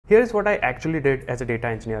Here's what I actually did as a data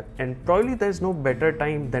engineer, and probably there's no better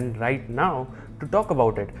time than right now to talk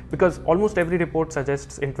about it, because almost every report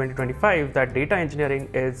suggests in 2025 that data engineering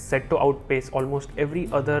is set to outpace almost every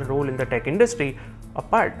other role in the tech industry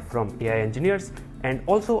apart from AI engineers. And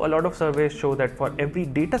also a lot of surveys show that for every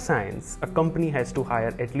data science, a company has to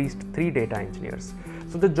hire at least 3 data engineers.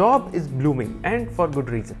 So the job is blooming, and for good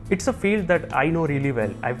reason. It's a field that I know really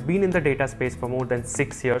well. I've been in the data space for more than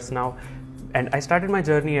 6 years now. And I started my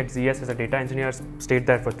journey at ZS as a data engineer, stayed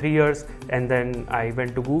there for 3 years, and then I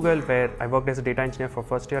went to Google, where I worked as a data engineer for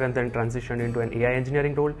first year and then transitioned into an AI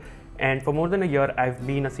engineering role. And for more than a year, I've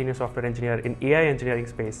been a senior software engineer in AI engineering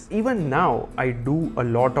space. Even now, I do a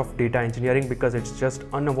lot of data engineering because it's just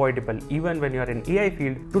unavoidable, even when you're in AI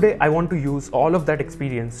field. Today, I want to use all of that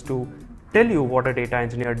experience to tell you what a data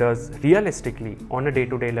engineer does realistically on a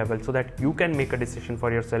day-to-day level, so that you can make a decision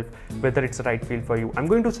for yourself whether it's the right field for you. I'm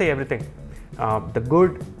going to say everything. The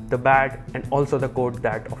good, the bad, and also the code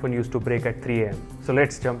that often used to break at 3 AM. So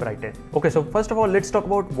let's jump right in. Okay, so first of all, let's talk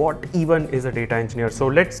about what even is a data engineer. So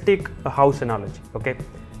let's take a house analogy, okay?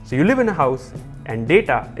 So you live in a house and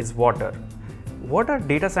data is water. What are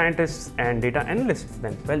data scientists and data analysts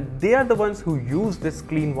then? Well, they are the ones who use this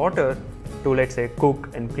clean water to, let's say, cook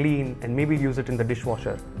and clean and maybe use it in the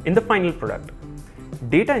dishwasher in the final product.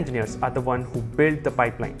 Data engineers are the ones who build the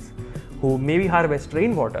pipelines, who maybe harvest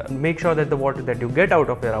rainwater and make sure that the water that you get out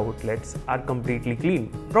of your outlets are completely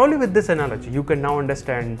clean. Probably with this analogy, you can now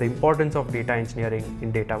understand the importance of data engineering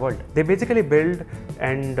in data world. They basically build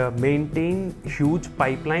and maintain huge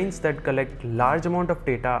pipelines that collect large amount of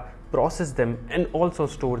data, process them, and also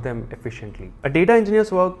store them efficiently. A data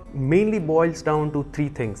engineer's work mainly boils down to 3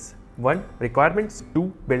 things. 1, requirements,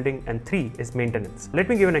 2, building, and 3 is maintenance. Let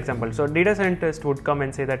me give an example. So a data scientist would come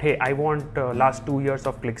and say that, hey, I want last 2 years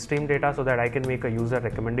of clickstream data so that I can make a user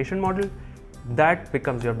recommendation model. That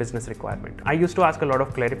becomes your business requirement. I used to ask a lot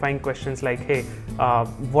of clarifying questions like, hey,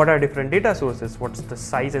 what are different data sources? What's the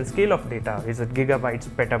size and scale of data? Is it gigabytes,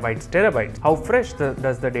 petabytes, terabytes? How fresh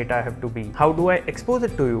does the data have to be? How do I expose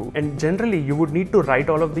it to you? And generally, you would need to write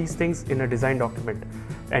all of these things in a design document.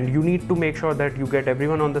 And you need to make sure that you get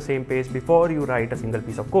everyone on the same page before you write a single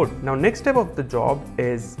piece of code. Now, next step of the job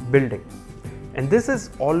is building. And this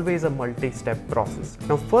is always a multi-step process.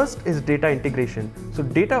 Now, first is data integration. So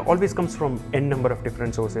data always comes from n number of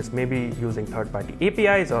different sources, maybe using third-party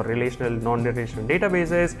APIs or relational, non-relational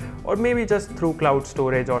databases, or maybe just through cloud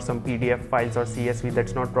storage or some PDF files or CSV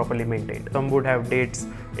that's not properly maintained. Some would have dates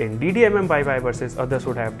in DDMM BY versus others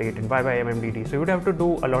would have date in YYMMDD. So you would have to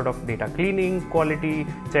do a lot of data cleaning, quality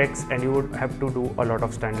checks, and you would have to do a lot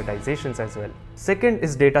of standardizations as well. Second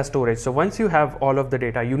is data storage. So once you have all of the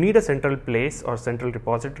data, you need a central place or central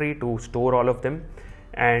repository to store all of them,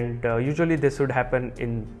 and usually this would happen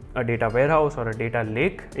in a data warehouse or a data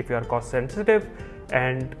lake if you are cost sensitive,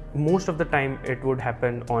 and most of the time it would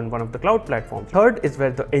happen on one of the cloud platforms. Third is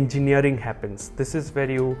where the engineering happens. This is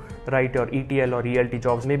where you write your ETL or ELT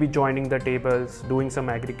jobs, maybe joining the tables, doing some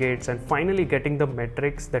aggregates, and finally getting the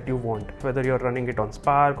metrics that you want. Whether you're running it on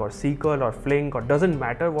Spark or SQL or Flink, or doesn't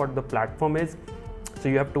matter what the platform is. So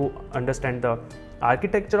you have to understand the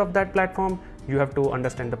architecture of that platform. You have to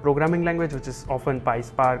understand the programming language, which is often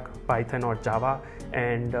PySpark, Python, or Java,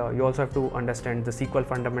 and you also have to understand the SQL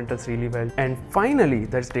fundamentals really well. And finally,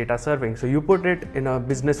 there's data serving. So you put it in a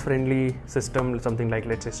business-friendly system, something like,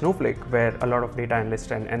 let's say, Snowflake, where a lot of data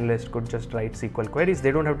analysts and analysts could just write SQL queries.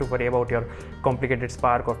 They don't have to worry about your complicated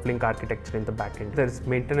Spark or Flink architecture in the backend. There's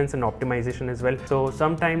maintenance and optimization as well. So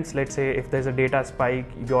sometimes, let's say, if there's a data spike,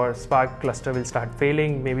 your Spark cluster will start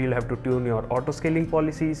failing. Maybe you'll have to tune your auto-scaling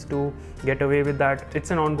policies to get away with that.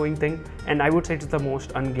 It's an ongoing thing, and I would say it's the most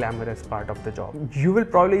unglamorous part of the job. You will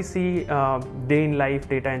probably see day in life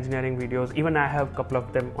data engineering videos. Even I have a couple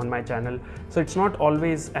of them on my channel. So it's not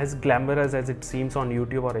always as glamorous as it seems on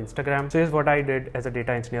YouTube or Instagram. So here's what I did as a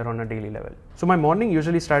data engineer on a daily level. So my morning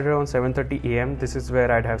usually started around 7:30 AM. This is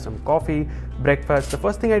where I'd have some coffee, breakfast. The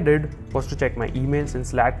first thing I did was to check my emails in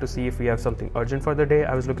Slack to see if we have something urgent for the day.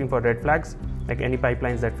 I was looking for red flags, like any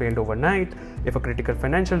pipelines that failed overnight, if a critical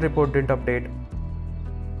financial report didn't update.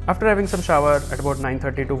 After having some shower at about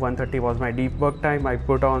 9:30 to 1:30 was my deep work time. I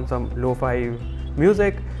put on some lo-fi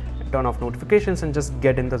music turn off notifications and just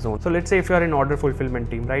get in the zone. So let's say if you are in order fulfillment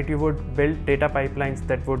team, right, you would build data pipelines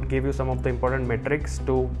that would give you some of the important metrics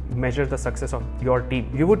to measure the success of your team.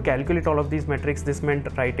 You would calculate all of these metrics. This meant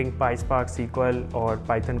writing PySpark, SQL or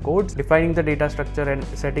Python codes, defining the data structure and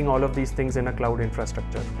setting all of these things in a cloud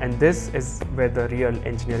infrastructure. And this is where the real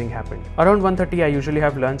engineering happened. Around 1:30 I usually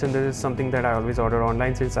have lunch, and this is something that I always order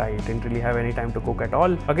online since I didn't really have any time to cook at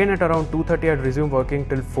all. Again at around 2:30 I'd resume working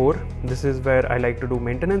till 4. This is where I like to do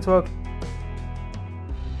maintenance work.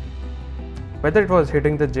 Whether it was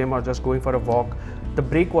hitting the gym or just going for a walk, the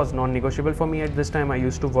break was non-negotiable for me at this time. I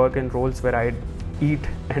used to work in roles where I'd eat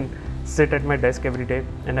and sit at my desk every day,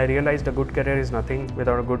 and I realized a good career is nothing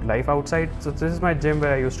without a good life outside. So this is my gym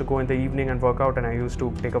where I used to go in the evening and work out, and I used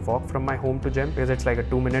to take a walk from my home to gym because it's like a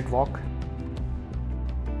 2-minute walk.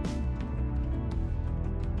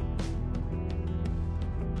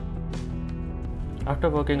 After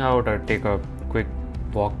working out, I'd take a quick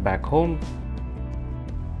walk back home.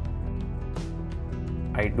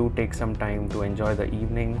 I do take some time to enjoy the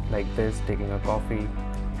evening like this, taking a coffee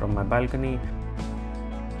from my balcony.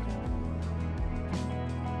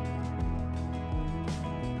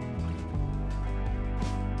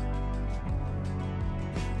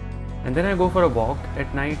 And then I go for a walk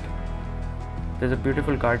at night. There's a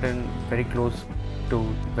beautiful garden very close to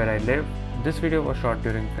where I live. This video was shot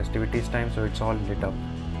during festivities time, so it's all lit up.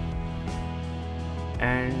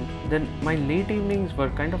 And then my late evenings were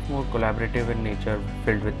kind of more collaborative in nature,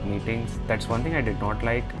 filled with meetings. That's one thing I did not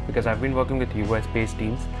like, because I've been working with US-based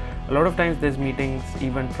teams. A lot of times there's meetings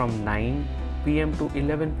even from 9 p.m. to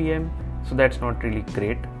 11 p.m. So that's not really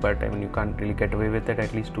great, but I mean, you can't really get away with it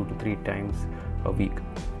at least 2 to 3 times a week.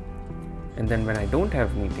 And then when I don't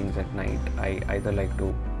have meetings at night, I either like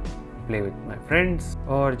to play with my friends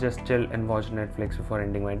or just chill and watch Netflix before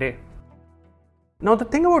ending my day. Now the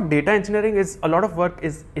thing about data engineering is a lot of work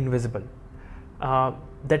is invisible.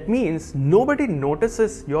 That means nobody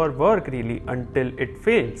notices your work really until it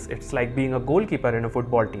fails. It's like being a goalkeeper in a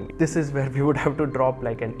football team. This is where we would have to drop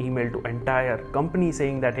like an email to entire company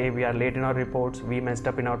saying that, hey, we are late in our reports, we messed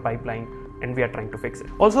up in our pipeline, and we are trying to fix it.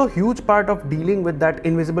 Also, a huge part of dealing with that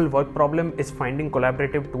invisible work problem is finding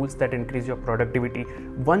collaborative tools that increase your productivity.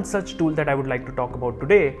 One such tool that I would like to talk about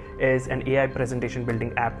today is an AI presentation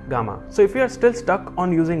building app, Gamma. So if you are still stuck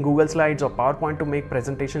on using Google Slides or PowerPoint to make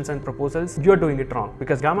presentations and proposals, you're doing it wrong,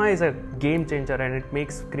 because Gamma is a game changer and it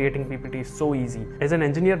makes creating PPTs so easy. As an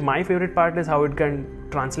engineer, my favorite part is how it can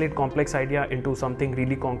translate complex idea into something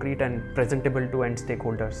really concrete and presentable to end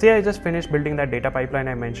stakeholders. Say I just finished building that data pipeline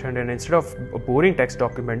I mentioned, and instead of a boring text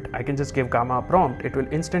document, I can just give Gamma a prompt. It will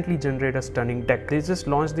instantly generate a stunning deck. They just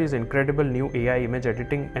launched these incredible new AI image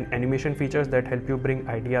editing and animation features that help you bring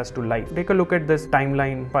ideas to life. Take a look at this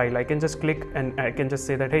timeline file. I can just click and I can just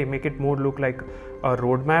say that, hey, make it more look like a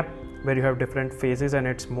roadmap where you have different phases and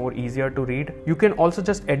it's more easier to read. You can also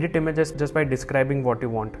just edit images just by describing what you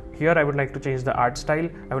want. Here I would like to change the art style.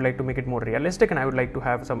 I would like to make it more realistic, and I would like to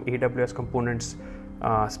have some AWS components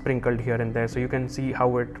sprinkled here and there. So you can see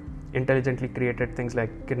how it intelligently created things like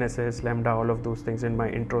Kinesis, Lambda, all of those things in my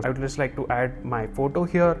intro. I would just like to add my photo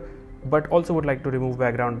here, but also would like to remove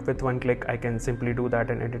background. With one click I can simply do that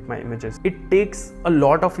and edit my images. It takes a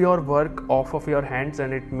lot of your work off of your hands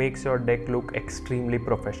and it makes your deck look extremely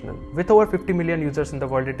professional. With over 50 million users in the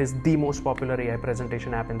world, it is the most popular AI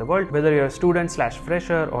presentation app in the world. Whether you're a student /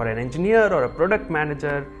 fresher or an engineer or a product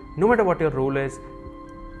manager, no matter what your role is,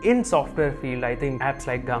 in software field, I think apps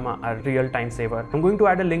like Gamma are real time saver. I'm going to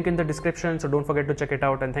add a link in the description, so don't forget to check it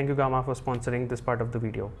out, and thank you Gamma for sponsoring this part of the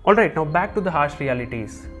video. Alright, now back to the harsh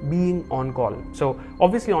realities, being on call. So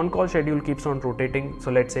obviously on call schedule keeps on rotating. So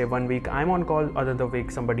let's say 1 week I'm on call, other week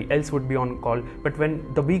somebody else would be on call. But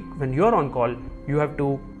when you're on call, you have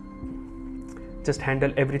to just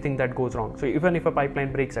handle everything that goes wrong. So even if a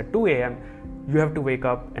pipeline breaks at 2 a.m, you have to wake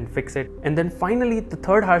up and fix it. And then finally, the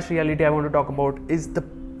third harsh reality I want to talk about is the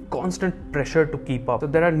constant pressure to keep up. So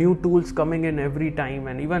there are new tools coming in every time,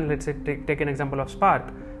 and even let's say take an example of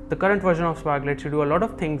Spark. The current version of Spark lets you do a lot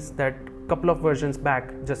of things that couple of versions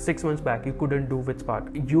back, just 6 months back, you couldn't do with Spark.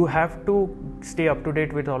 You have to stay up to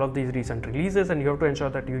date with all of these recent releases, and you have to ensure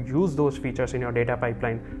that you use those features in your data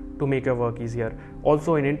pipeline to make your work easier.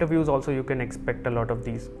 Also in interviews, you can expect a lot of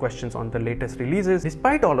these questions on the latest releases.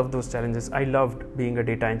 Despite all of those challenges, I loved being a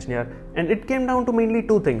data engineer, and it came down to mainly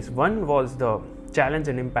two things. One was the challenge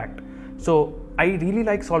and impact. So I really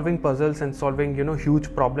like solving puzzles and solving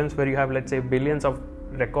huge problems where you have, let's say, billions of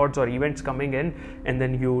records or events coming in, and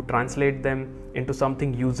then you translate them into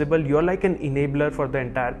something usable. You're like an enabler for the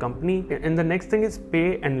entire company. And the next thing is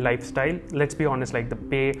pay and lifestyle. Let's be honest, like the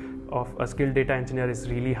pay of a skilled data engineer is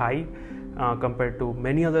really high. compared to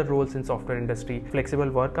many other roles in software industry. Flexible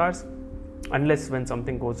work hours, unless when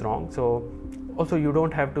something goes wrong. So also you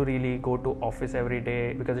don't have to really go to office every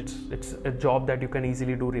day because it's a job that you can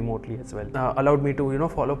easily do remotely as well. Allowed me to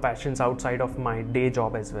follow passions outside of my day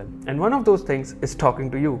job as well. And one of those things is talking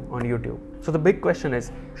to you on YouTube. So the big question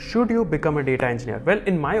is, should you become a data engineer? Well,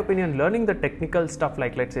 in my opinion, learning the technical stuff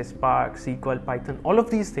like, let's say, Spark, SQL, Python, all of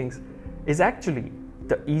these things is actually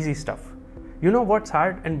the easy stuff. You know what's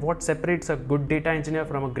hard and what separates a good data engineer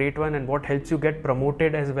from a great one and what helps you get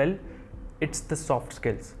promoted as well? It's the soft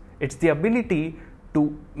skills. It's the ability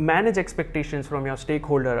to manage expectations from your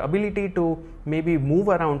stakeholder, ability to maybe move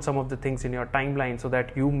around some of the things in your timeline so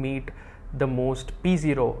that you meet the most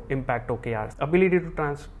P0 impact OKRs, ability to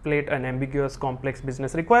translate an ambiguous complex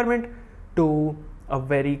business requirement to a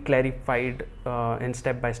very clarified and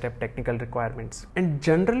step-by-step technical requirements, and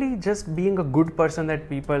generally just being a good person that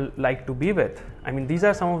people like to be with. I mean, these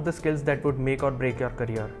are some of the skills that would make or break your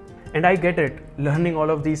career. And I get it, learning all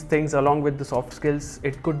of these things along with the soft skills,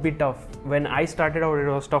 it could be tough. When I started out, it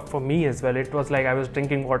was tough for me as well. It was like I was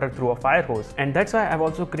drinking water through a fire hose. And that's why I've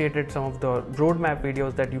also created some of the roadmap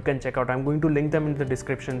videos that you can check out. I'm going to link them in the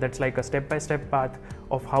description. That's like a step-by-step path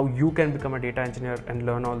of how you can become a data engineer and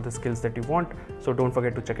learn all the skills that you want. So don't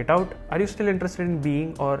forget to check it out. Are you still interested in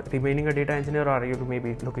being or remaining a data engineer, or are you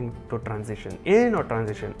maybe looking to transition in or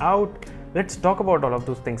transition out? Let's talk about all of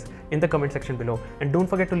those things in the comment section below. And don't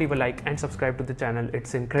forget to leave a like and subscribe to the channel.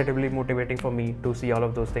 It's incredibly motivating for me to see all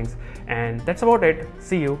of those things. And that's about it.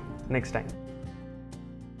 See you next time.